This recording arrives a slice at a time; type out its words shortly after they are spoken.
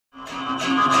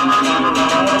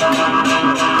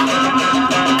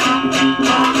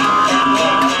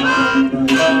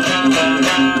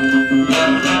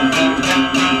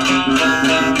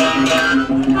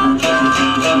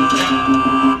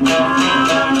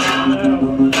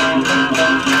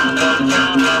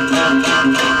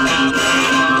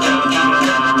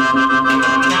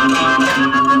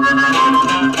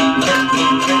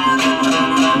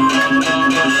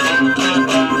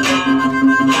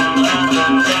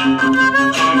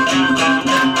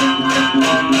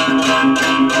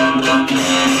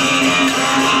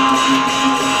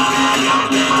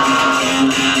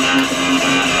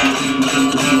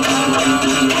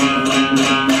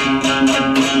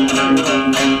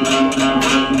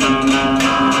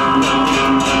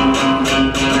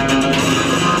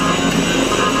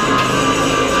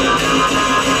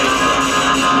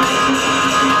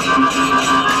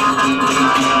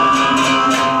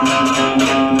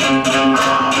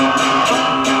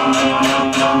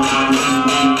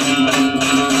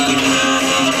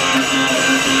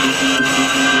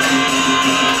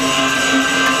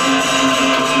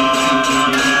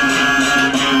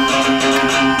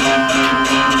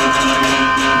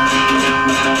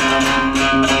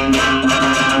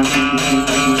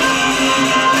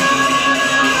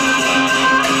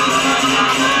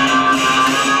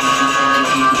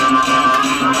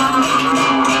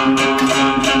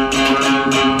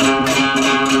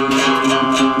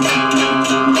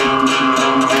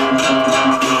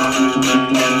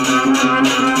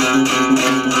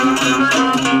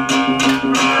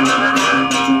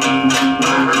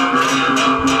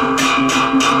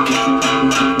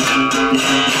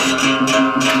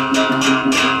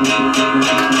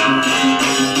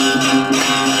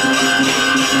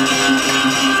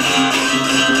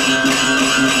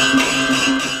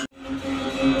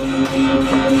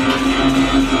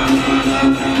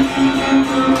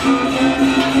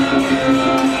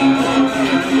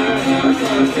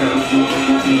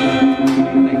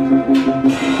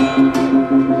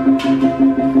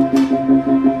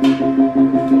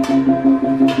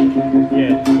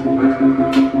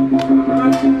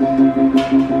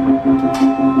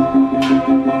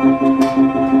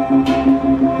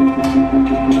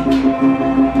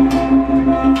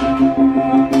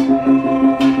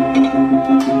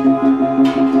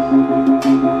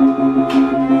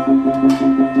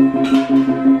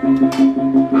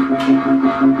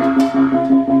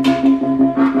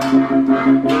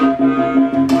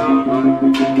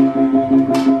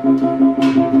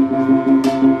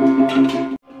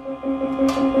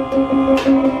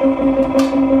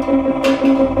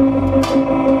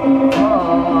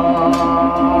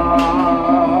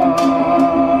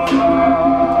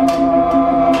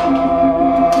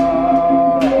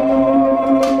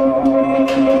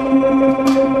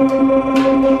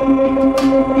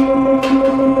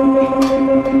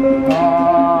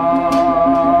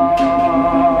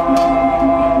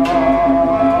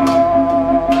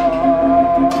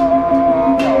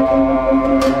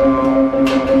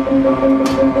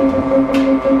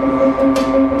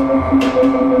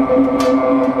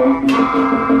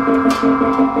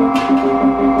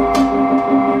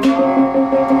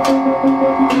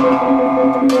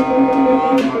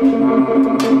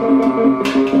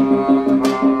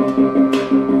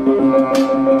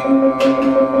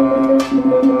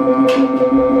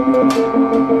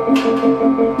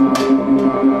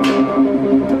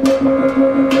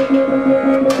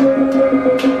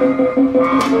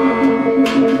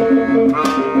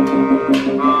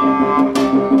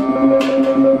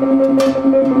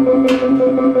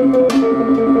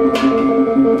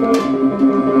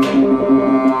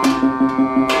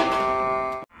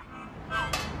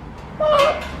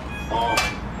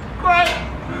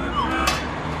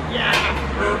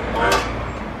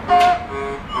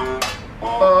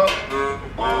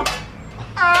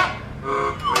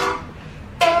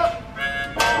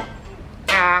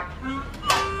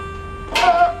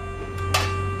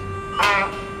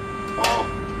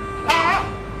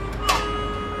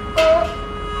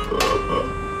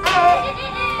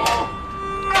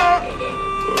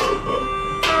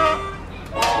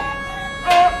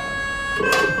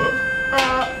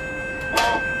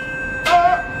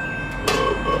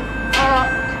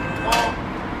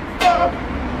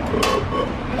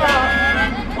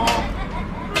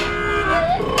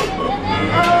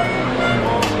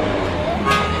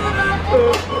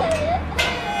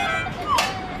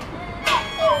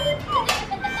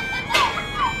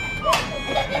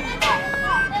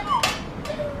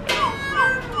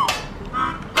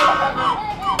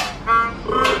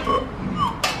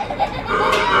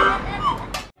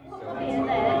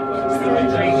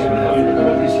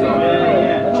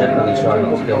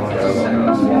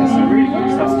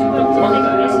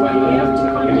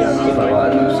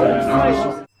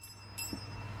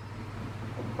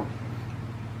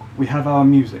We have our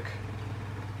music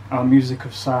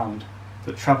of sound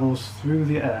that travels through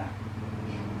the air,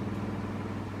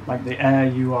 like the air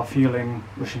you are feeling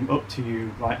rushing up to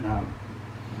you right now.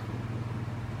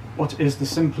 What is the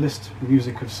simplest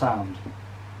music of sound?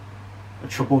 A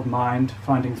troubled mind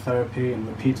finding therapy and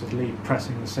repeatedly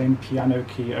pressing the same piano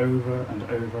key over and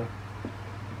over.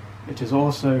 It is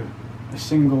also a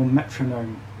single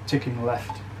metronome ticking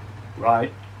left,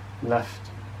 right,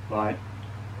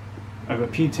 a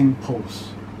repeating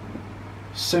pulse.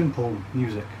 Simple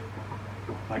music,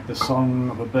 like the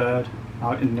song of a bird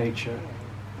out in nature,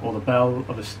 or the bell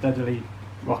of a steadily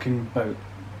rocking boat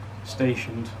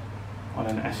stationed on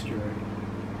an estuary.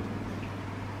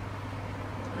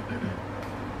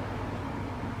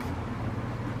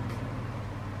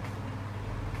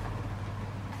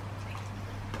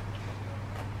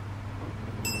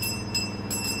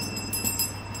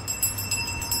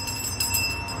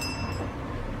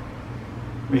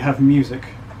 We have music,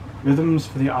 rhythms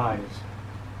for the eyes,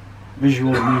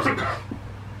 visual music.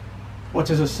 What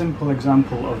is a simple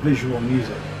example of visual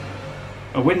music?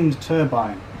 A wind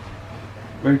turbine,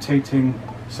 rotating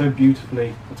so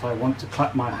beautifully that I want to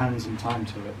clap my hands in time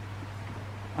to it.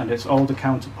 And its older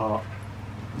counterpart,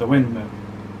 the windmill.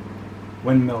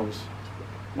 Windmills,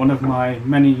 one of my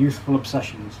many youthful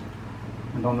obsessions.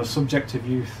 And on the subject of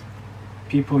youth,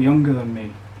 people younger than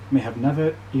me may have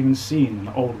never even seen an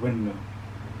old windmill,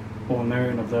 or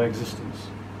known of their existence.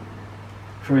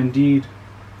 For indeed,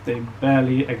 they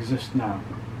barely exist now.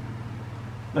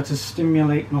 Let us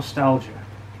stimulate nostalgia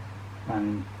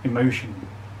and emotion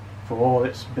for all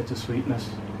its bittersweetness.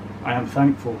 I am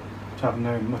thankful to have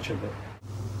known much of it.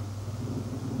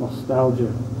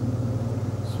 Nostalgia,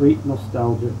 sweet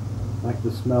nostalgia, like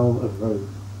the smell of rose.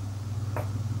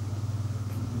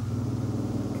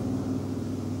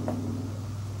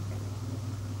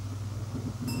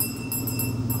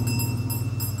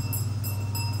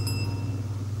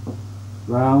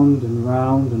 Round and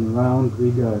round and round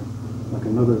we go, like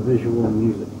another visual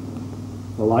music.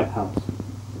 The lighthouse.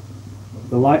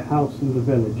 The lighthouse in the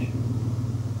village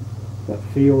that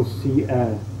feels sea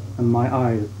air and my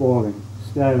eyes boring,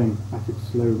 staring at its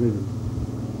slow rhythm.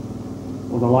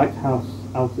 Or the lighthouse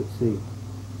out at sea,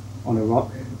 on a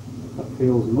rock that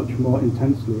feels much more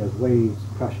intensely as waves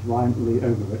crash violently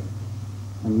over it,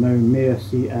 and no mere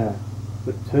sea air,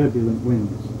 but turbulent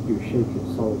winds do shake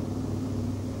its soul.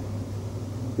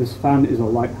 This fan is a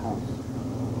lighthouse,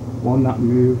 one that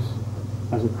moves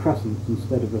as a crescent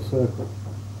instead of a circle.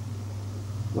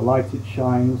 The light it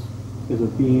shines is a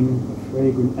beam of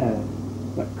fragrant air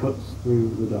that cuts through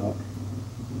the dark.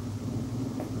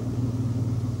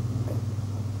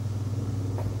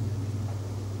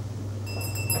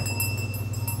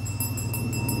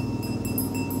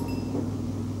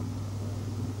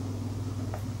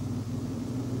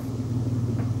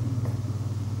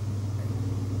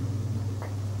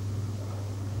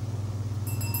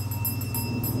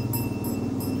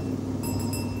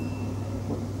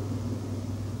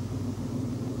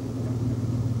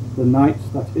 The night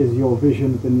that is your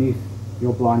vision beneath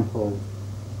your blindfold,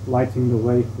 lighting the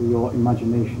way for your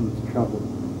imagination to travel,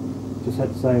 to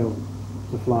set sail,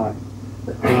 to fly.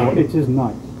 For it is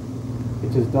night.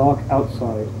 It is dark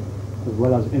outside as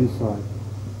well as inside.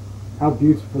 How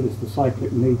beautiful is the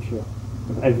cyclic nature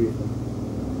of everything.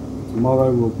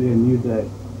 Tomorrow will be a new day.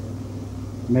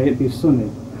 May it be sunny.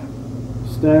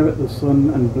 Stare at the sun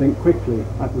and blink quickly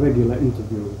at regular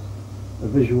intervals, a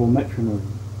visual metronome.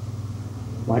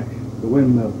 Like the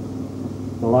windmill,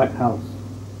 the lighthouse,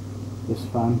 this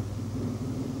fan.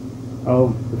 Oh,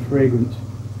 the fragrant,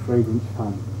 fragrant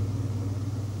fan.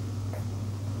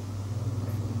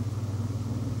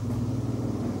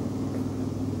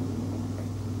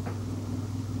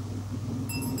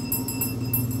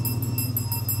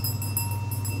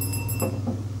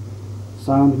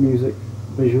 Sound music,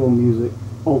 visual music,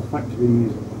 olfactory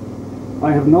music.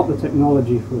 I have not the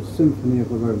technology for a symphony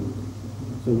of aromas.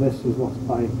 So this is what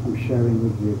I am sharing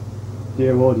with you,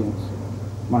 dear audience,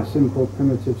 my simple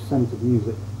primitive scent of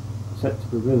music set to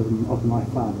the rhythm of my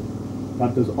fan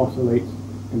that does oscillate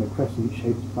in a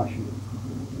crescent-shaped fashion.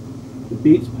 The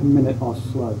beats per minute are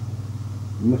slow,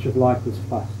 much of life is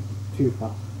fast, too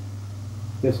fast.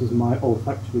 This is my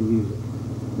olfactory music,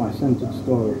 my scented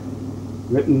story,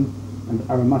 written and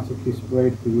aromatically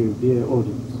sprayed for you, dear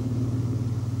audience.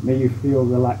 May you feel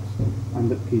relaxed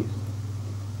and at peace.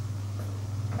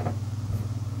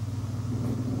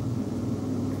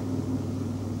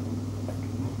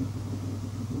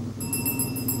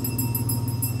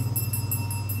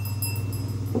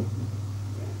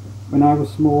 When I was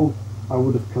small, I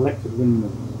would have collected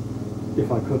windmills, if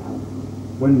I could have.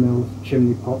 Windmills,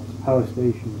 chimney pots, power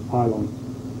stations, pylons.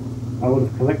 I would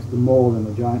have collected them all in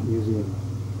a giant museum.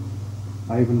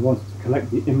 I even wanted to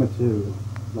collect the immaterial,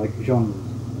 like genres.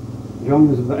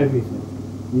 Genres of everything.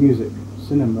 Music,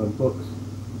 cinema, books.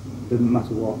 Didn't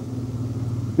matter what.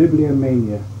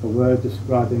 Bibliomania, a word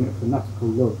describing a fanatical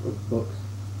love of books.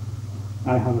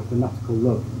 I have a fanatical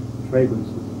love for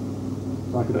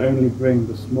fragrances, so I could only bring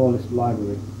the smallest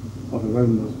library of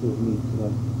aromas with me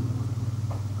today.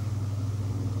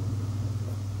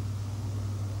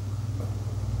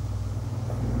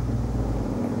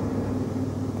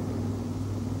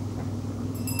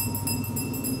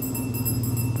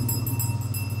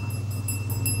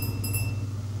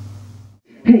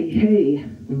 Hey,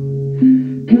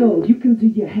 girl, you can do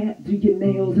your hair, do your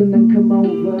nails, and then come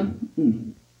over.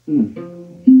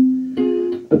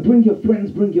 Bring your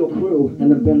friends, bring your crew,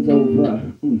 and then bend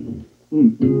over.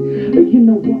 You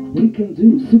know what we can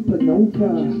do,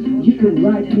 supernova. You can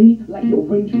ride me like your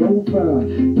Range Rover.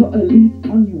 Put a lead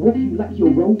on you, walk you like your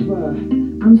Rover.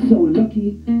 I'm so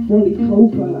lucky, four-leaf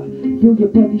clover. Feel your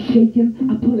body shaking,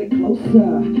 I pull it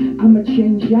closer. I'm a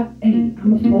change ya, ayy,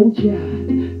 I'm a fold ya.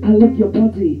 I love your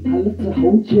body, I love to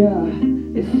hold ya.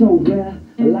 It's so rare,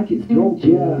 like it's gold,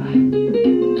 yeah.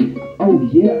 Oh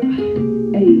yeah,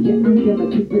 ayy, yeah, I'm gonna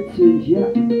give it to ya.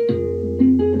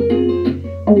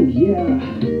 Oh yeah,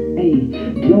 ayy,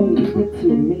 don't give it to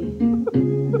me.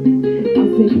 I'll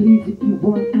say please if you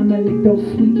want, I'ma lick those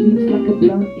sweet leaves like a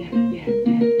blunt, yeah.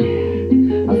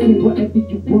 I'll say whatever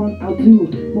you want, I'll do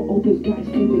what all those guys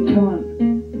say they can't.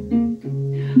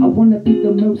 I wanna be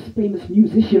the most famous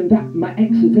musician that my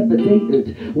ex has ever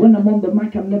dated. When I'm on the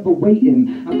mic, I'm never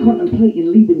waiting. I'm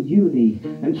contemplating leaving uni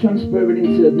and transferring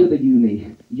into another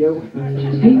uni. Yo,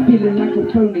 hate feeling like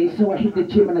a phony, so I hit the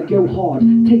gym and I go hard.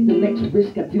 Take the next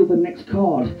risk, I deal the next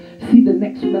card. See the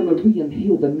next memory and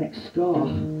heal the next scar.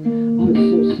 Oh,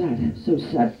 it's so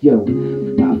sad, yo.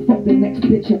 But I fuck the next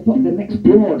bitch, I fuck the next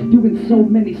broad. Doing so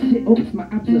many sit-ups, my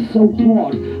abs are so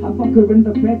hard. I fuck her in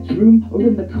the bedroom or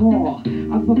in the car.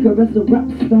 I fuck her as a rap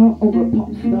star or a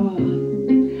pop star.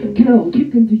 Girl, you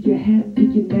can do your hair, do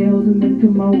your nails, and then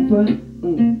come over.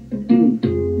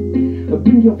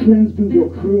 Bring your friends, bring your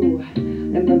crew,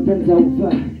 and then bend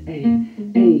over. Hey,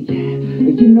 yeah.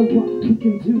 You know what we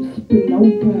can do,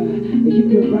 supernova. You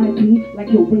can ride me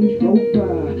like your Range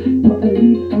Rover. Put a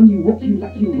lead on you, walk you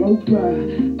like your Rover.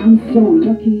 I'm so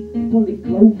lucky, four-leaf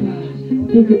clover.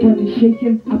 Feel your body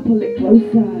shaking, I pull it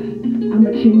closer. I'm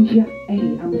a changer,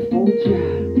 ayy, I'm a fold ya.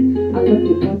 I love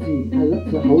your body, I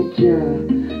love to hold ya.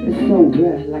 It's so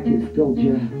rare, like it's gold,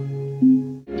 yeah.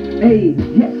 Ayy,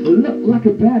 yeah, look like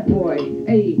a bad boy.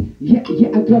 Ayy, yeah,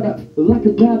 I got up like a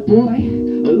bad boy.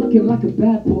 Looking like a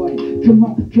bad boy. Come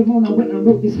on, I went and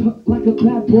wrote this hook like a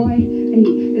bad boy.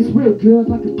 Ayy, it's real good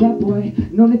like a bad boy.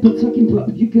 No nipple tucking,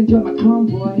 but you can join my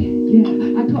convoy.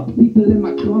 Yeah, I got people in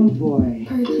my convoy.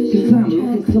 Cause I'm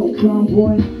looking so calm,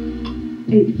 boy.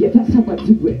 Hey, yeah, that's how I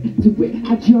do it.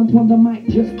 I jump on the mic,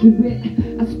 just do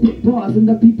it. I spit bars and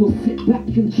the people sit back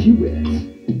and chew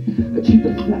it. Chew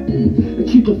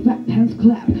the fat, hands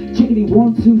clap. Chickadee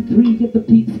 1, 2, 3, get the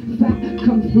beats fat.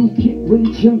 Kung fu kick,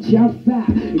 wing, jump, out fat.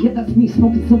 Yeah, that's me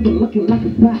smoking something looking like a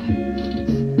bat.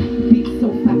 Beats so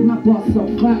fat, my boss so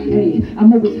fat, ayy.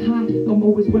 I'm always high, I'm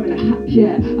always wearing a hat,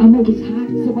 yeah. I'm always high,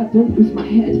 so I don't lose my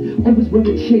head. Always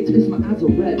wearing shades, cause my eyes are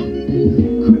red.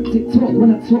 Cryptic talk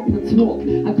when I talk the talk.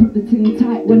 I grip the thing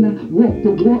tight when I walk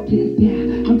the walk,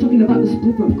 yeah. I'm talking about the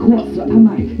split of quartz, so am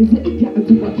I? Is it a gap or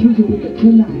do I kill you with a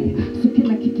kunai? So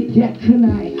can I kick it? Yeah, can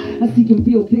I see and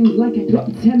feel things like I got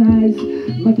 10 eyes.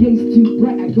 My gaze too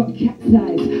bright, I got cat's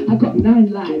eyes. I got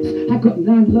 9 lives, I got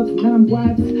 9 loves, 9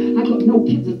 wives. I got no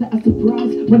kids, is that a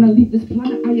surprise? When I leave this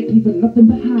planet, I ain't leaving nothing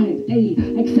behind.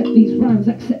 Ayy, accept these rhymes,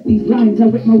 accept these lines. I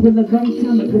wrote my will a long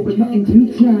time ago, but not in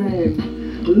due time.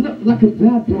 Look like a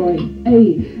bad boy,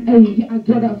 ayy, yeah, I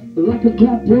got up like a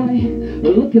bad boy.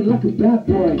 Looking like a bad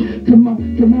boy. Come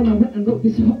on, I went and wrote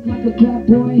this hook like a bad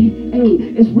boy.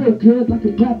 Ayy, it's real good like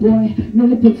a bad boy. No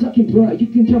nipple tucking, bro, you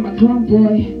can join my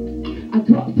convoy. I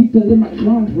got people in my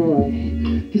convoy,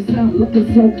 cause I'm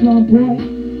looking so calm, boy.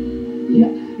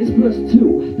 Yeah, it's verse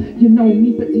 2. You know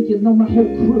me, but do you know my whole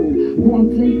crew? One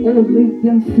day all link,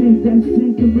 then sing, and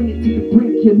bring it to the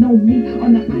brink. You know me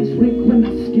on the ice rink when I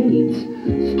skate.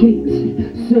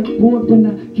 Surfboard when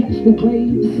I catch the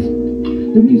waves.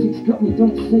 The music's got me,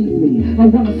 don't save me. I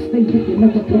wanna stay with you,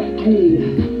 never but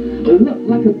ayy. Look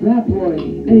like a bad boy,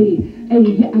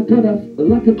 ayy, yeah, I got up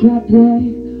like a bad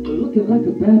boy. looking like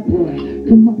a bad boy.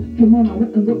 Come on, I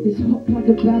went and got this hot like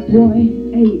a bad boy.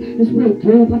 Hey, it's real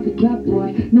good like a bad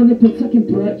boy. No nip and tucking,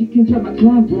 but you can drive my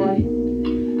convoy.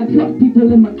 I got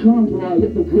people in my convoy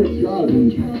at the wood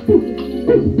garden. Yeah.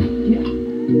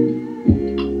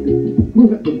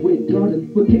 We're at the wood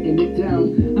garden, we're getting it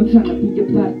down. I'm trying to be a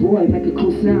bad boy, make a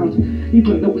cool sound.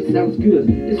 Even though it sounds good,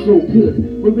 it's so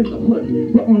good. We're in the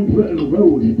hood, we're on Burton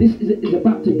Road. This is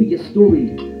about to be a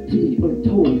story to be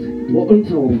untold, or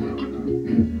untold,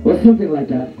 or something like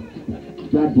that.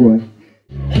 Bad boy.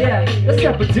 Yeah, let's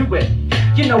have a do it.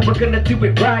 You know we're gonna do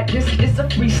it right. This is a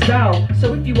freestyle,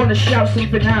 so if you wanna shout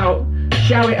something out,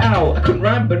 shout it out. I couldn't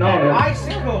rhyme banana.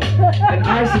 Icicle! An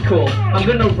icicle. I'm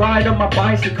gonna ride on my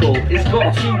bicycle. It's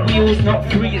got 2 wheels,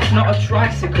 not 3. It's not a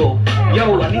tricycle.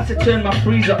 Yo, I need to turn my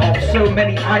freezer off. So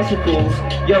many icicles.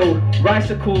 Yo,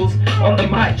 ricicles on the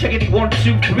mic. Check it. 1,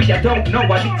 2, 3. I don't know.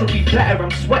 I need to be better.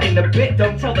 I'm sweating a bit.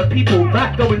 Don't tell the people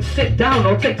that. Go and sit down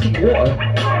or take some water.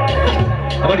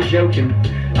 I'm only joking.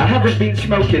 I haven't been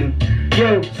smoking.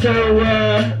 Yo, so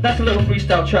that's a little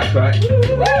freestyle track, right?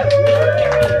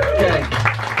 Okay.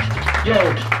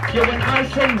 Yo, when I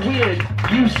say weird,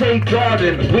 you say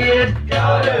garden. Weird,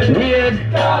 garden.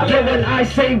 Weird, garden. Yo, when I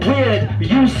say weird,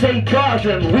 you say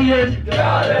garden. Weird,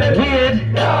 garden.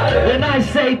 Weird, garden. When I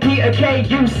say Peter K,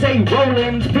 you say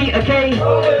Roland. Peter K,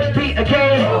 Roland. Peter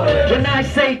K. Roland. When I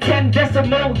say 10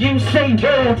 decimal, you say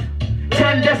road.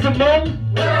 10 decimal.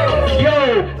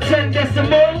 Yo, 10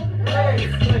 decimal.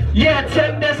 Yeah,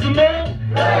 10 decimal.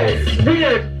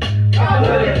 Weird.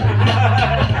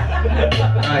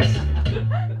 Nice.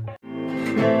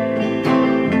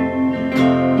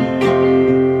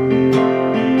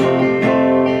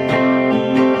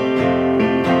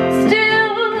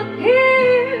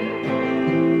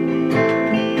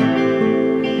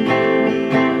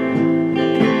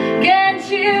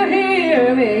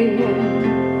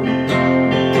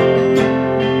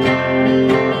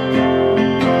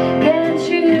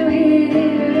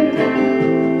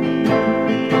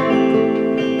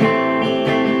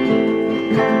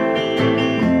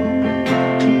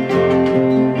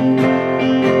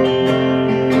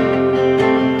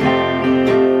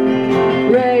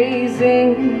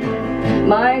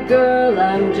 My girl,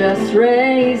 I'm just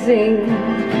raising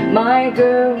my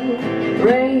girl,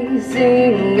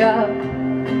 raising up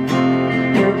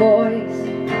her voice,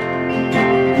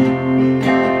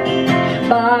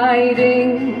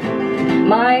 biding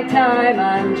my time.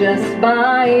 I'm just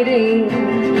biding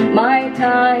my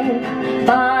time,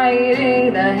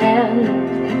 biding the hand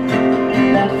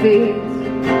that feeds.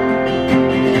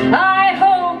 I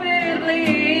hope it leads.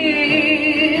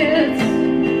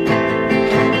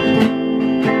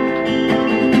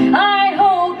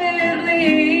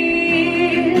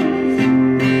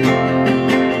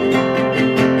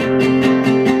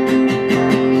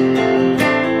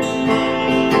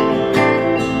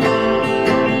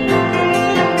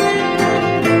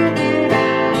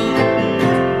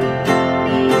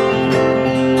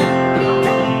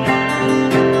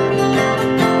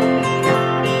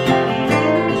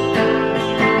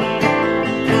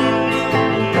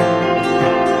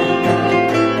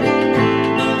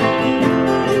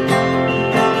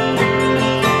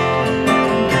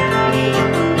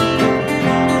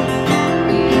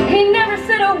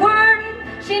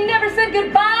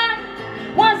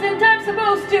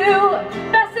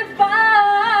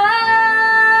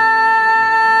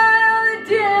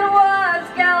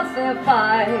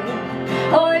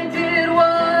 All it did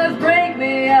was break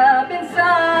me up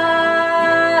inside.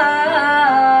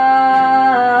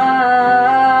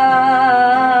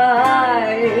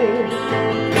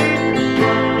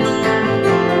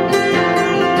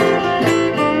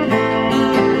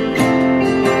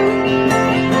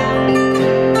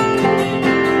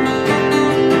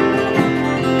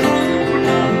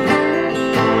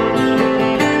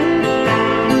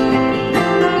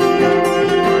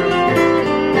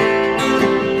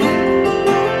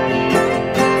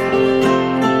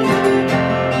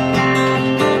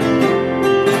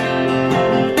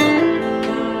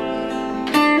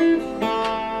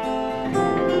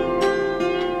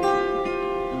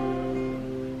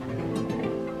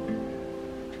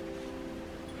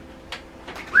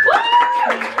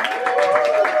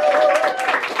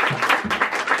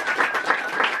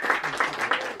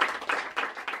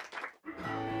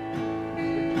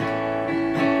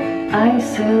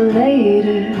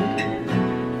 Isolated,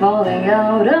 falling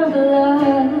out of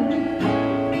love,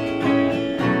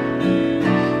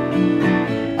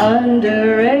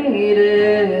 underrated,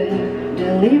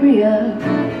 delirium.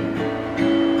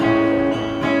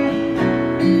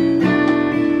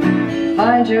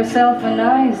 Find yourself a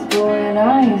nice boy, a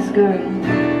nice girl,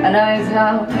 a nice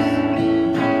house,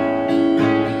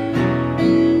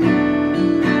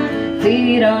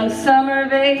 feed on summer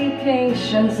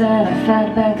vacations and a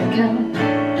fat bank account,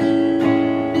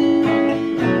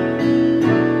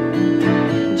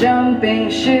 jumping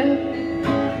ship,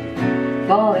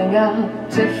 falling out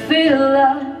to fill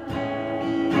up,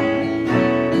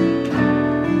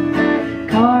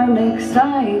 karmic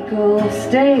cycle,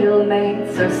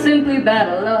 stalemates, or simply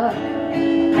bad luck.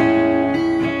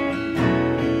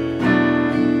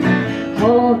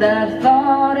 Hold that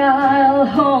thought, I'll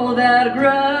hold that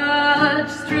grudge,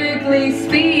 strictly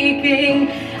speaking,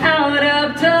 out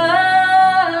of touch,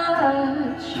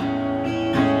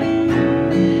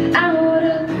 out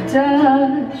of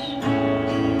touch.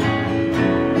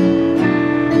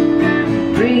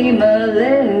 Dream a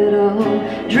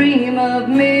little, dream of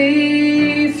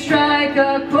me, strike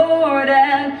a chord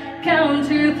and count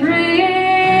to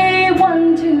 3.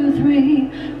 1, 2, 3,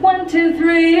 1, 2,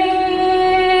 3.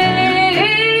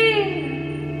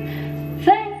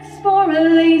 Thanks for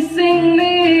releasing me.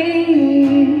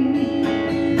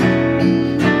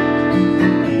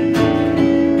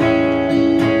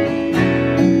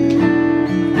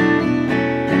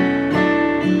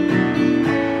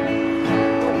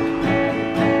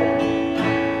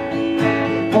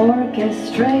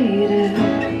 Orchestrated,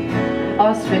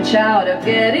 ostrich out of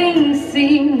getting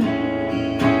seen.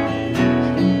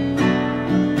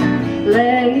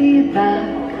 Lay back,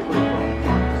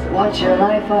 watch your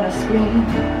life on a screen.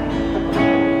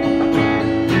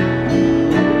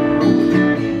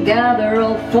 Gather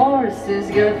all forces,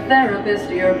 your therapist,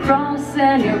 your cross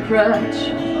and your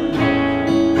crutch.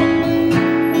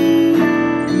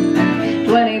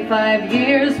 25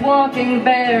 years walking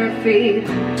bare feet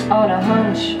on a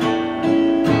hunch.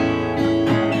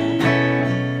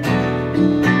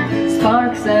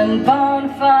 Sparks and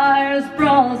bonfires,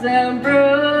 brawls and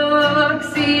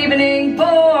brooks, evening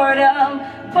boredom,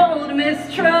 bold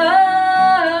mistrust.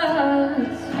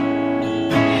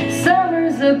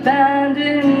 Summer's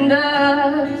abandoned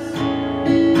us.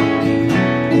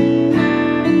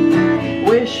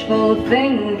 Wishful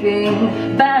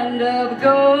thinking, band of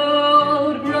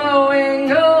gold,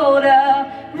 growing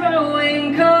older,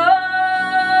 growing cold.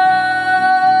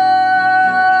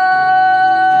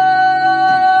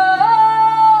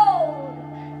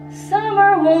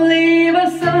 Summer won't leave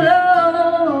us alone.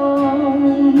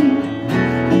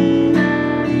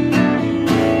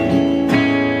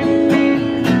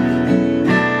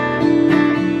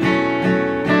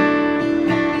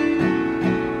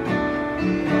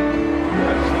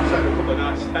 Just a couple of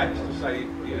nice texts to say,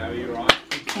 you know, you're right.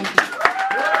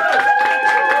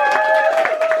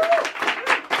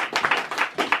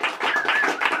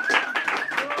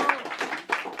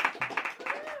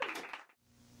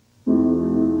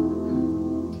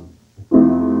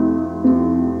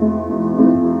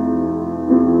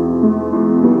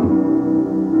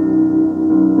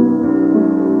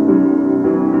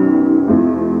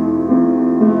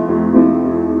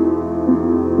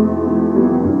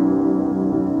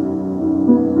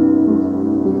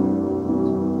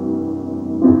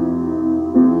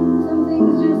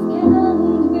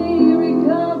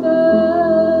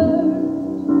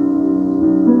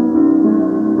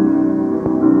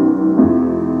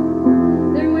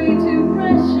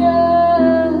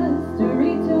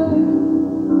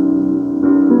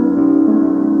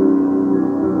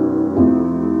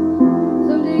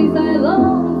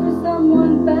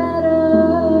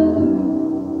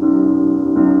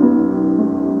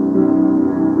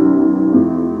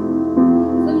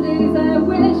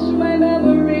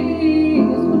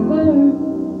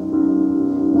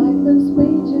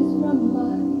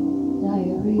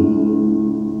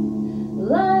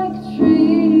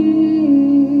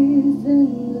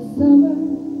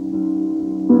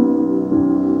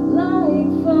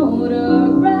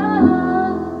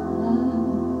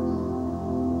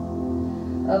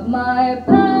 Of my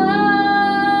past,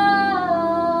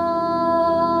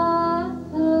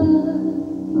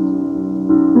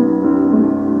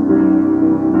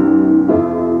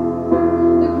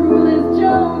 the cruelest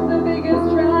joke, the biggest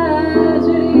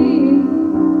tragedy.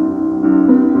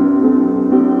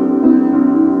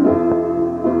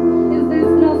 Is this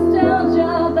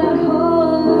nostalgia that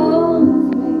haunts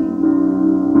me?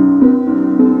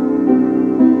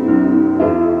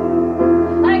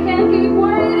 I can't keep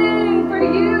waiting for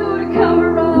you to come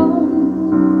around.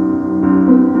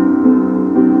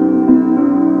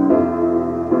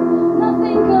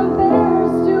 Nothing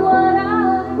compares to what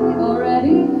I've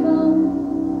already found,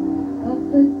 but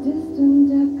the distant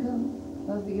echo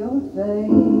of your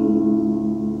face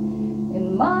in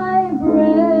my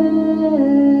brain,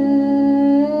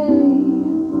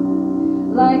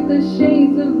 like the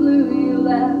shades of blue you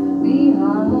left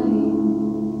behind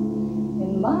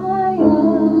in my eyes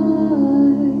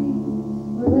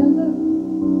forever,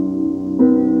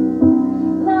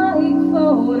 like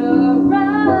photographs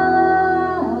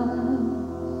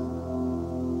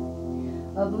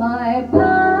of my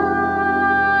past.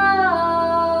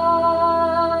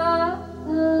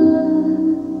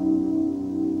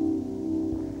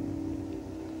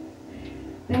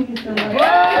 Thank you so much.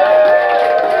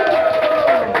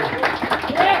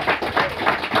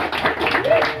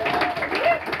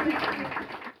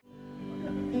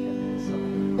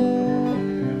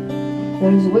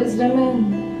 There's wisdom in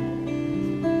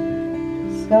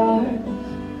scars,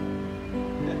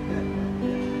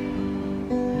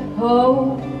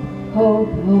 hope,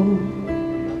 hope, hope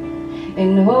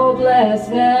in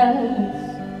hopelessness.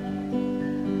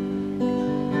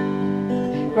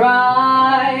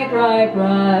 Cry, cry,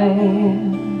 cry,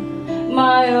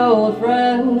 my old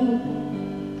friend.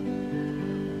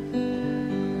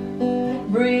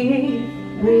 Breathe,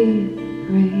 breathe,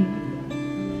 breathe.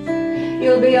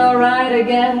 You'll be alright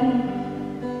again.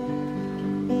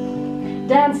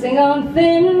 Dancing on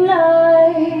thin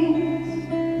ice.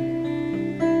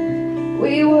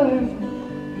 We were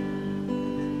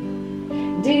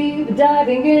deep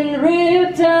diving in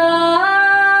riptides.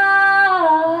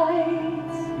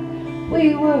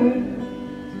 We were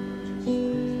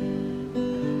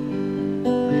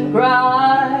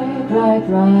cry, cry,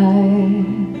 cry,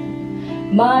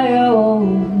 my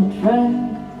old friend.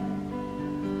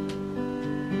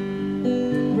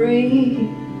 Breathe,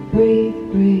 breathe,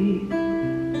 breathe.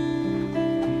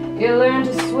 You learn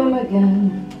to swim again.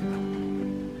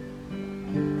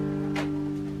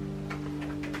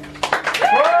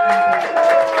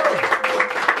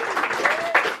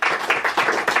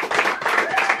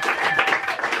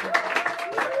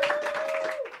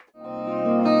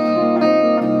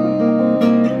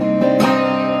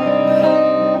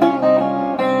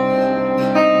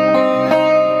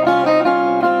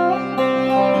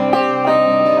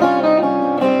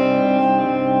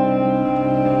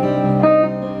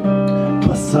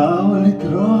 Pasaulį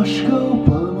troškau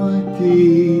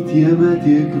pamatyti, jame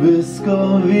tiek visko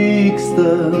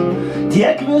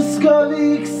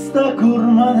vyksta, kur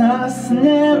manęs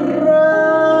nėra.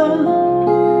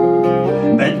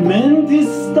 Bet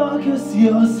mintys tokios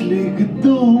jos lyg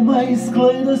dūmai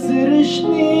sklaidos ir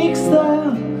išnyksta,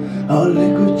 o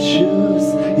likučius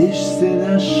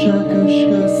išsineša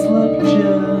kažkas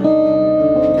slapčia.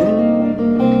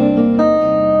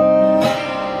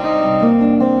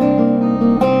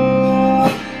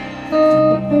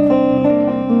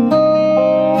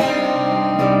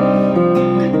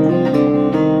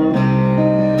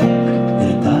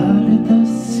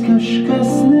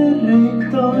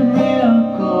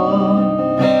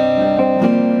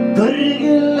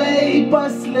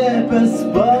 Paslėpęs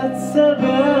pats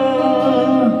save,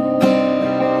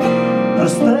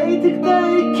 nors tai tik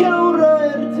tai kiaura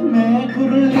ertmė,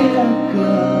 kur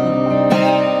lieka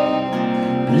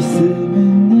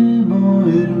prisiminimų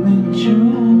ir minčių,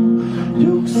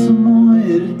 džiaugsmų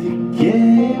ir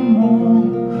tikėjimų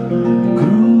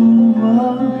krūva.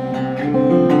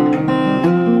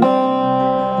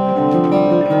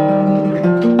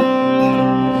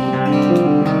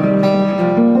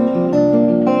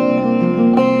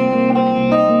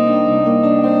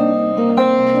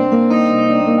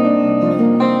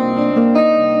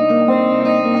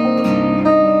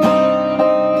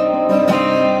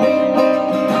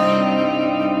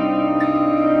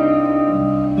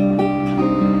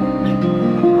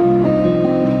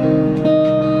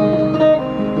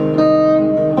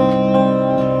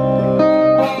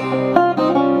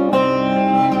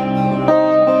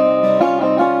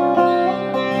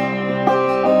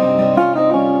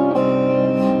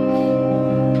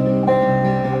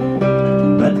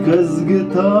 Kasgi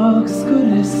toks,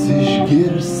 kuris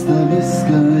išgirsta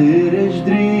viską ir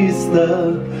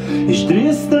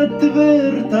išdrįsta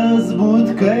tvirtas būt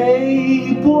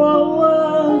kaip uola.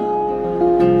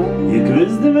 Juk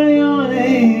vis dvejonė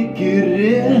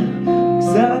įkyri,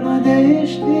 seno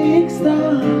neišnyksta,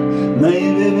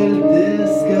 naivi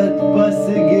viltis, kad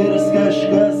pasigirs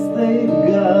kažkas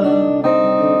staiga.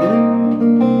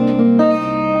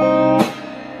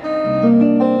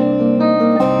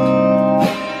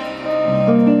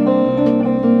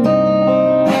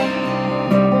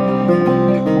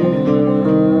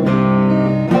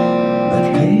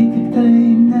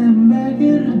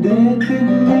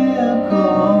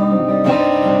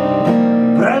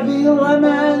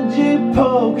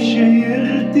 Paukščiai ir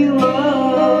tyla,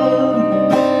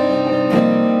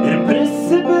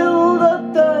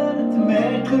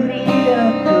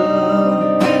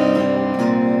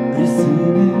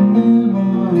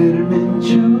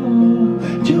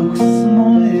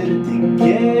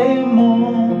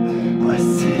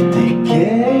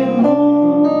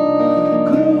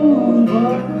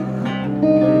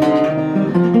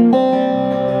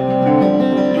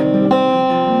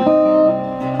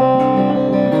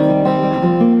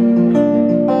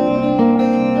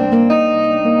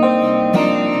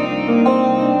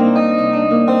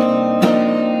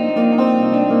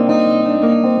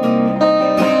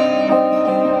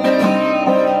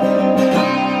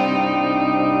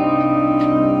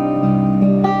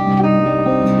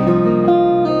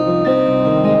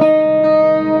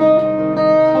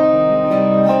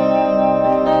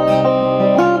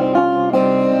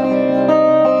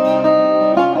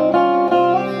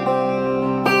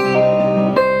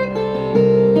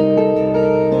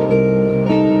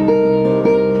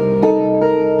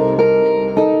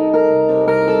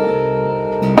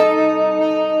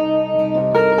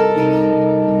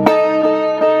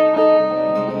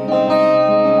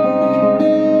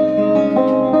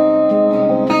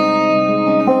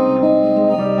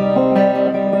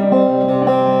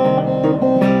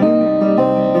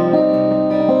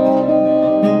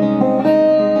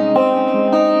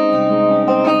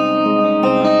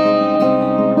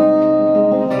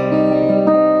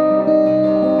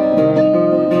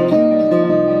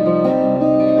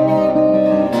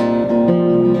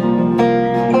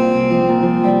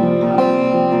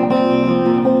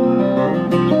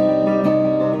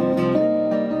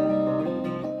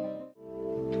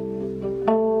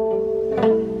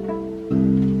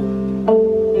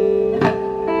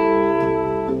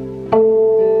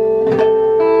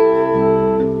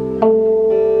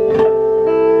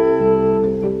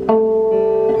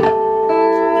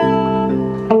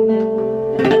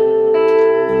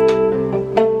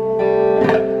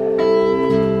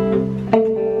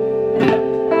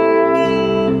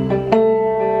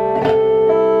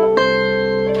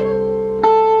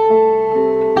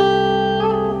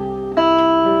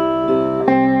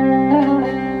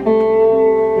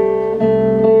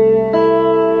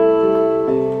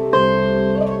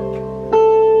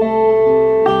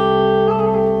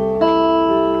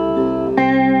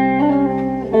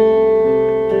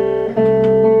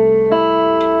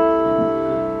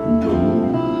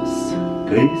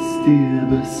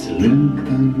 stiebas link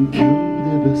tankių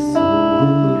debesų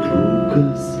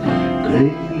rūkas, kai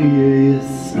liejas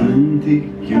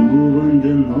santykių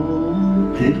vandenų,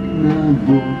 tik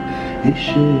namo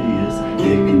išėjęs,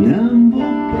 tik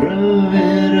nebūk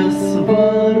pravėręs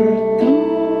vartų.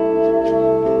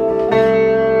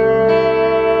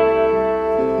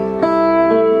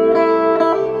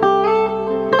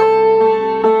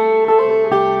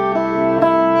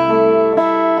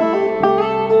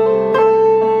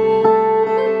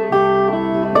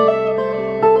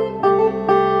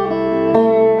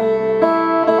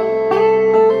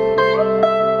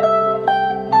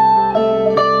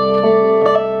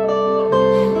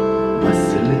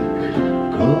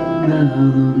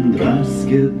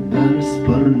 Draskė dar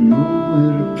sparnų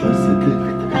ir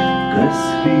pasitikt, kas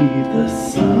rytą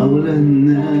saulė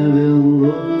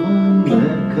nevėlu be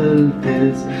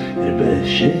kaltės ir be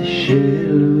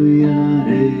šešėlių ją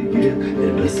reikėt,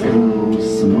 ir be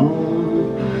skausmo,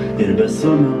 ir be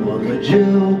sumeluoto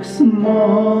džiaugsmo,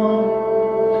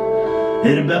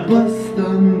 ir be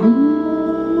pastangų.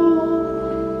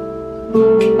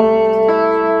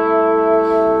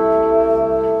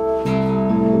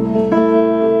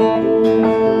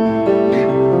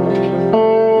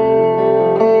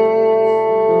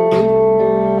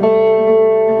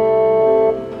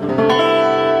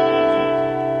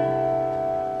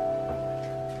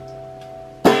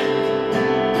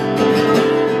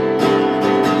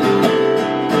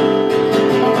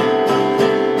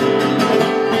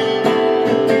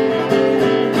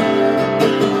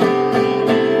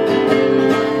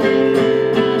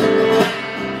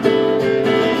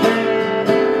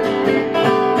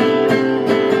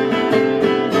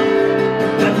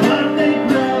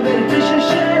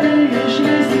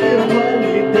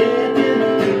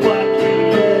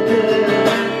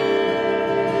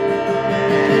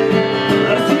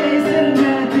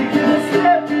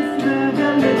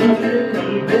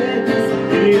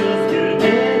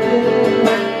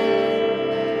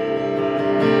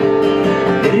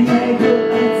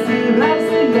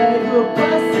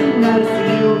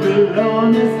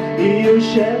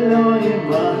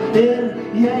 Ir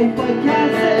jei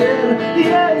pakelsi ir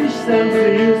jei išsemsi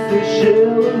jūsų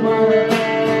šilumą,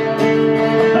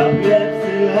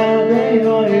 apglėbsi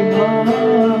abejojimą.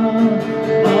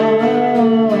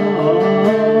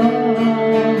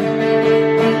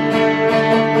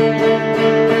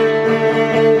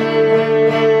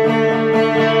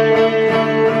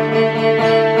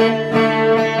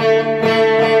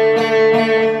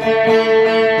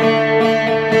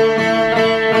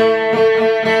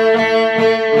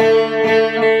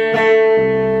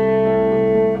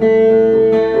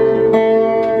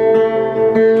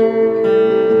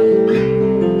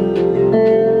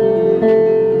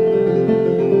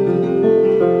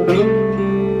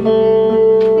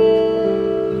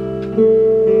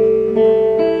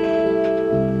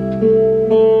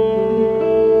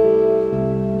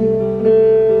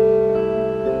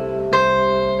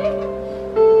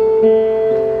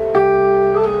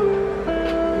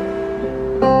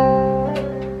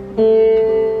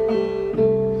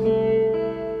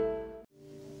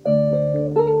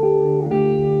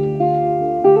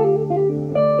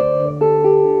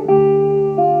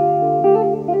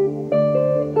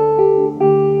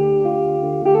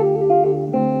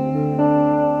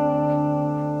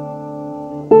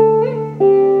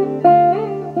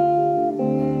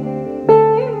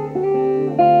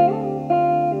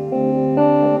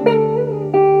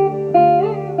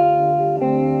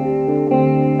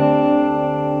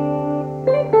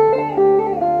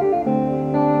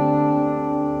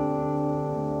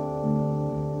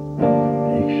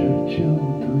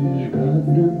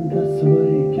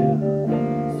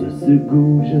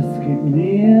 Susigūžęs kaip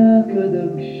niekada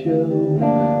anksčiau,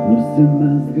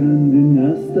 nusimes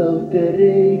grandinės tau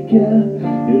tereikia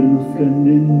ir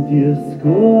nuskandinties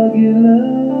kuo giliau.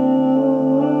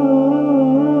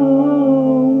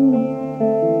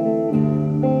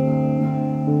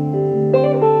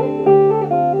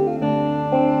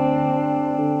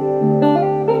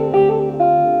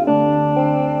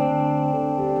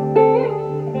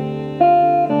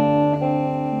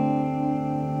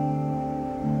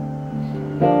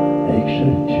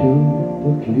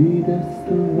 Paklydęs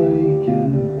tu vaikė,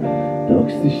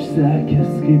 toks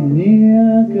išsekęs kaip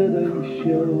niekada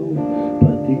anksčiau,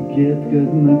 patikėt,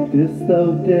 kad naktis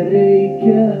tau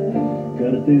tereikia,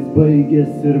 kartais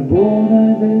baigės ir būna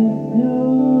vėliau.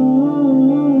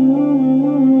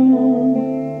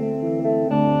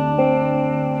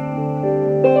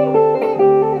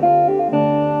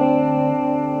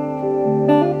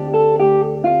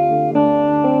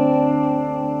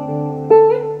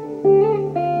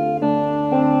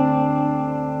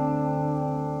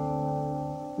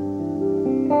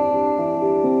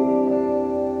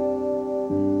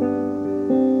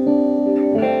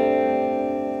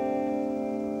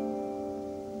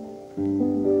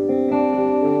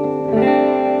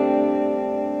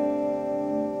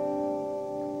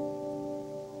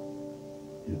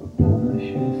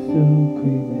 Šviesiau,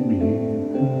 kai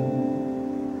neglieka,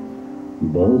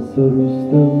 balso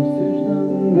rūstaus iš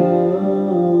dangaus.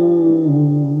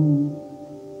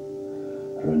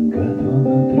 Ranka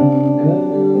tuomet ranka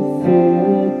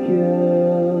siekia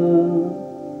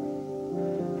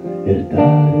ir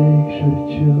dar reikš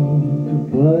arčiau, tu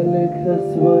paliktas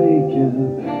vaike,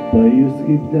 pajus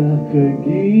kaip teka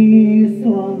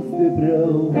gyslom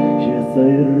stipriau. Šviesa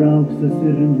ir auksas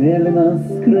ir mėlynas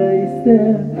skraistė,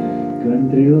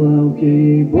 kantri laukia,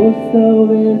 jei bus tau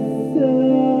vėsiau.